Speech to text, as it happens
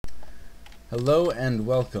Hello and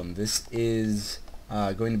welcome. This is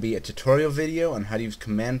going to be a tutorial video on how to use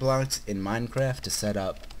command blocks in Minecraft to set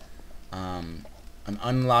up an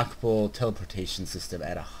unlockable teleportation system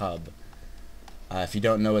at a hub. If you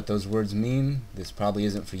don't know what those words mean, this probably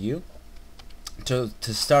isn't for you. To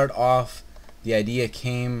start off, the idea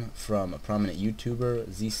came from a prominent YouTuber,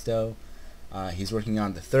 Zisto. He's working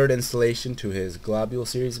on the third installation to his Globule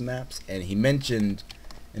series of maps, and he mentioned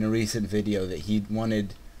in a recent video that he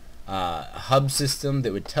wanted a hub system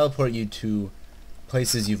that would teleport you to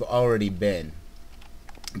places you've already been,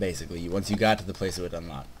 basically, once you got to the place it would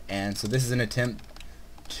unlock. And so this is an attempt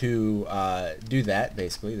to do that,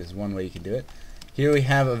 basically. There's one way you can do it. Here we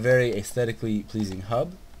have a very aesthetically pleasing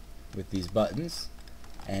hub with these buttons,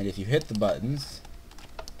 and if you hit the buttons,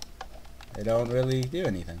 they don't really do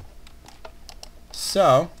anything.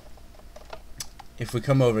 So, if we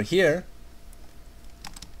come over here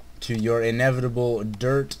to your inevitable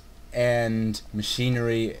dirt and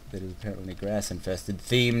machinery that is apparently grass infested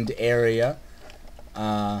themed area,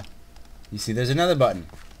 you see there's another button.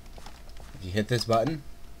 If you hit this button,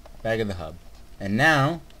 back of the hub. And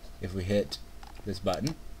now if we hit this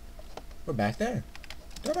button, we're back there.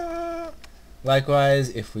 Ta-da! Likewise,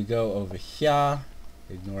 if we go over here,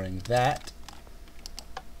 ignoring that,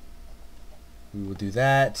 we will do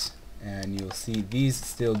that, and you'll see these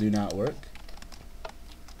still do not work,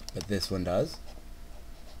 but this one does.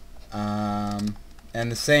 And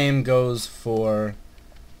the same goes for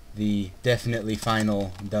the definitely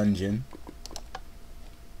final dungeon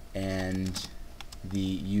and the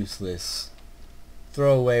useless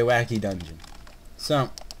throwaway wacky dungeon.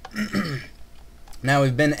 So now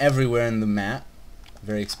we've been everywhere in the map,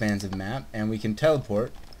 very expansive map, and we can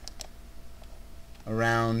teleport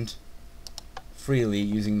around freely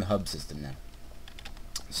using the hub system now.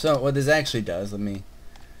 So what this actually does, let me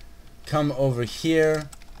come over here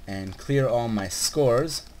and clear all my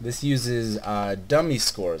scores. This uses dummy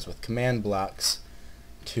scores with command blocks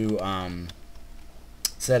to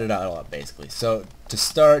set it all up, basically. So to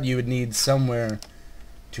start, you would need somewhere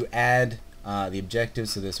to add the objective,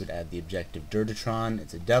 so this would add the objective Dirtatron.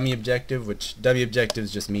 It's a dummy objective, which dummy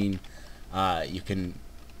objectives just mean you can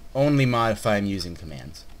only modify them using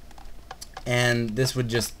commands. And this would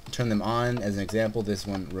just turn them on. As an example, this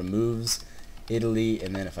one removes Italy,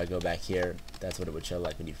 and then if I go back here, that's what it would show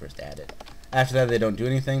like when you first add it. After that, they don't do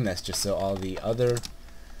anything. That's just so all the other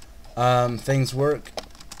things work.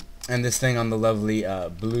 And this thing on the lovely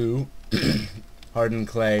blue hardened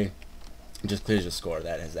clay just clears your score.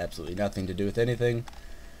 That has absolutely nothing to do with anything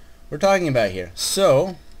we're talking about here.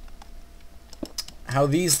 So how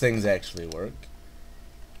these things actually work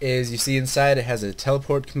is, you see inside it has a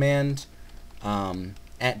teleport command.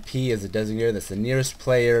 At P is a designator. That's the nearest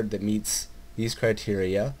player that meets these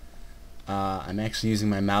criteria. I'm actually using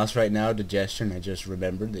my mouse right now to gesture, and I just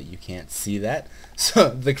remembered that you can't see that. So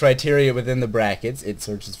the criteria within the brackets, it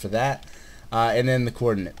searches for that, and then the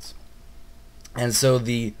coordinates. And so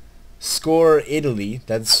the score Italy,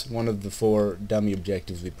 that's one of the 4 dummy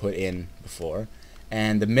objectives we put in before,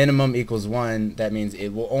 and the minimum equals 1. That means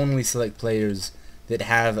it will only select players that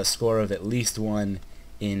have a score of at least 1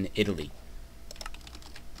 in Italy.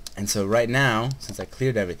 And so right now, since I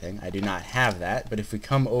cleared everything, I do not have that. But if we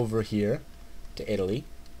come over here to Italy,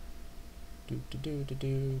 we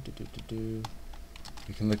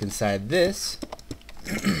can look inside this.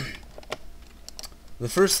 The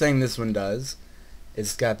first thing this one does is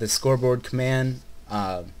it's got this scoreboard command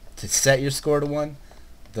to set your score to 1.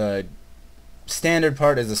 The standard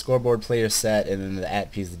part is the scoreboard player set, and then the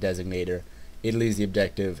 @P is the designator. Italy is the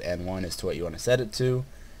objective, and 1 is to what you want to set it to.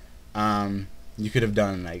 You could have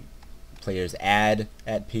done like players add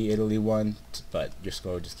 @P Italy 1, but your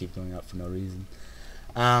score would just keep going up for no reason.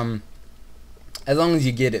 As long as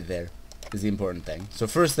you get it there is the important thing. So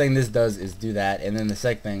first thing this does is do that, and then the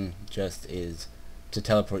second thing just is to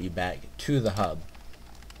teleport you back to the hub.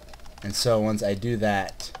 And so once I do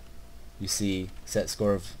that, you see set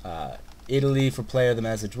score of Italy for player, the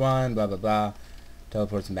message 1, blah blah blah,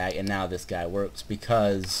 teleports him back, and now this guy works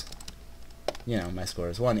because, you know, my score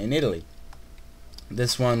is 1 in Italy.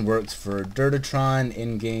 This one works for Dirtatron,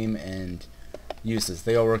 in-game, and useless.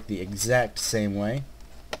 They all work the exact same way.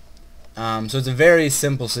 So it's a very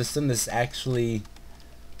simple system. This actually,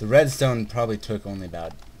 the redstone probably took only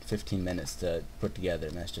about 15 minutes to put together,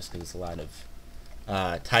 and that's just because it's a lot of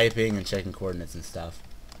typing and checking coordinates and stuff.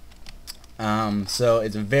 So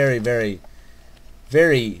it's a very, very,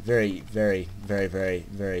 very, very, very, very, very,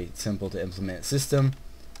 very simple to implement system.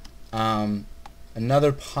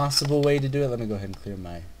 Another possible way to do it, let me go ahead and clear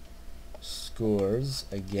my scores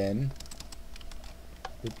again.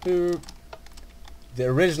 Boop, boop. the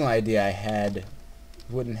original idea I had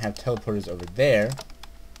wouldn't have teleporters over there,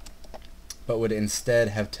 but would instead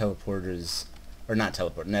have teleporters, or not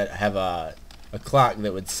teleport, have a clock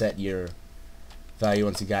that would set your value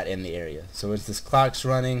once you got in the area. So once this clock's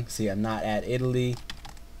running, see I'm not at Italy.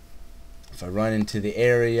 If I run into the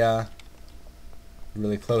area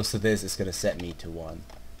really close to this, it's going to set me to 1.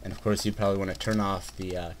 And of course you probably want to turn off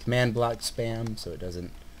the command block spam so it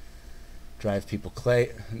doesn't drive people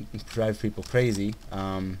crazy.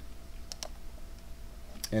 And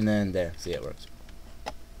then there, see, it works.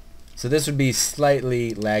 So this would be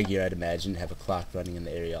slightly laggier, I'd imagine, to have a clock running in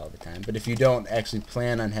the area all the time. But if you don't actually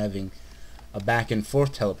plan on having a back and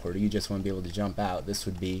forth teleporter, you just want to be able to jump out, this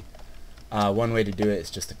would be one way to do it. It's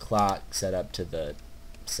just a clock set up to the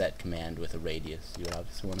set command with a radius. You would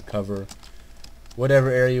obviously want to cover whatever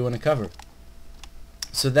area you want to cover.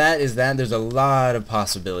 So that is that. There's a lot of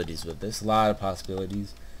possibilities with this, a lot of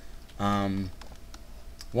possibilities.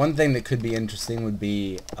 One thing that could be interesting would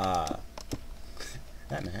be that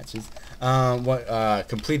matches.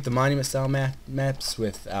 Complete the monument style maps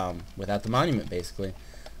with without the monument, basically,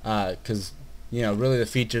 because you know really the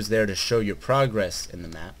feature's there to show your progress in the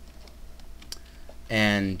map.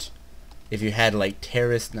 And if you had like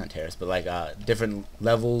different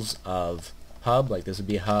levels of hub, like this would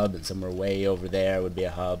be a hub, and somewhere way over there would be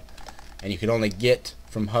a hub, and you could only get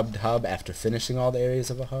from hub to hub after finishing all the areas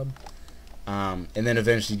of a hub, and then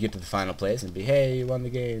eventually you get to the final place and be, hey, you won the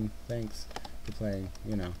game, thanks for playing,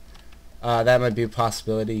 you know. That might be a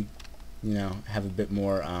possibility, you know, have a bit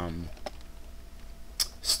more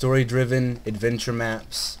story-driven adventure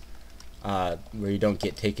maps where you don't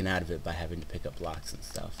get taken out of it by having to pick up blocks and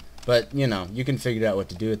stuff. But, you know, you can figure out what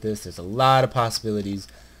to do with this. There's a lot of possibilities.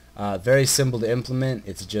 Very simple to implement.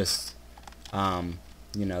 It's just,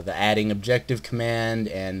 you know, the adding objective command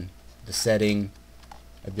and the setting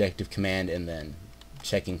objective command, and then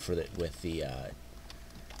checking for it with the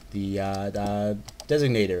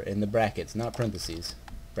designator in the brackets, not parentheses,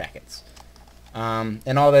 brackets.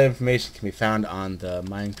 And all that information can be found on the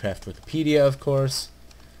Minecraft Wikipedia, of course.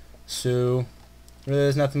 So really,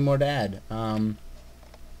 there's nothing more to add.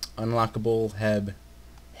 Unlockable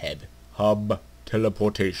hub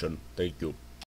teleportation. Thank you.